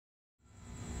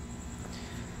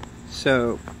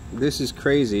So this is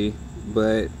crazy,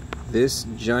 but this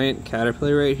giant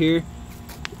caterpillar right here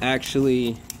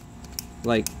actually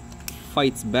like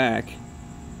fights back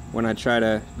when I try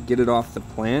to get it off the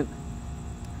plant.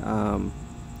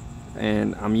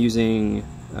 And I'm using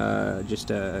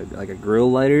just like a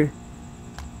grill lighter.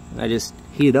 I just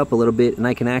heat it up a little bit and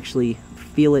I can actually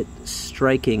feel it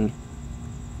striking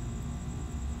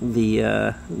the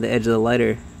edge of the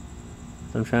lighter.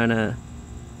 So I'm trying to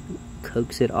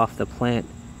coax it off the plant,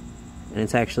 and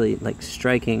it's actually like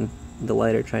striking the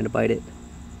lighter, trying to bite it.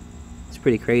 It's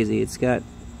pretty crazy. It's got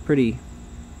pretty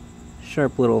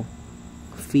sharp little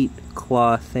feet,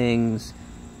 claw things,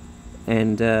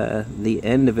 and the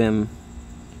end of him,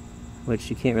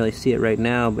 which you can't really see it right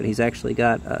now, but he's actually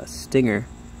got a stinger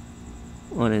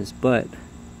on his butt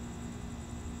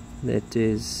that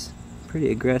is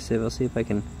pretty aggressive. I'll see if I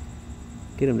can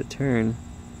get him to turn.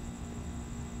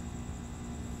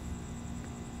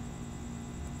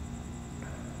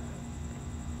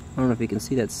 I don't know if you can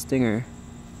see that stinger.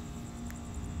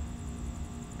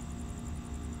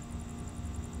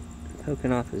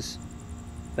 Poking off his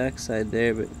backside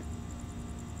there, but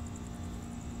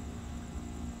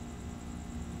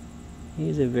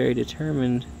he's a very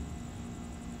determined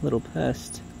little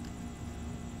pest.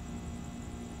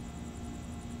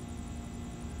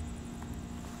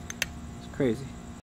 It's crazy.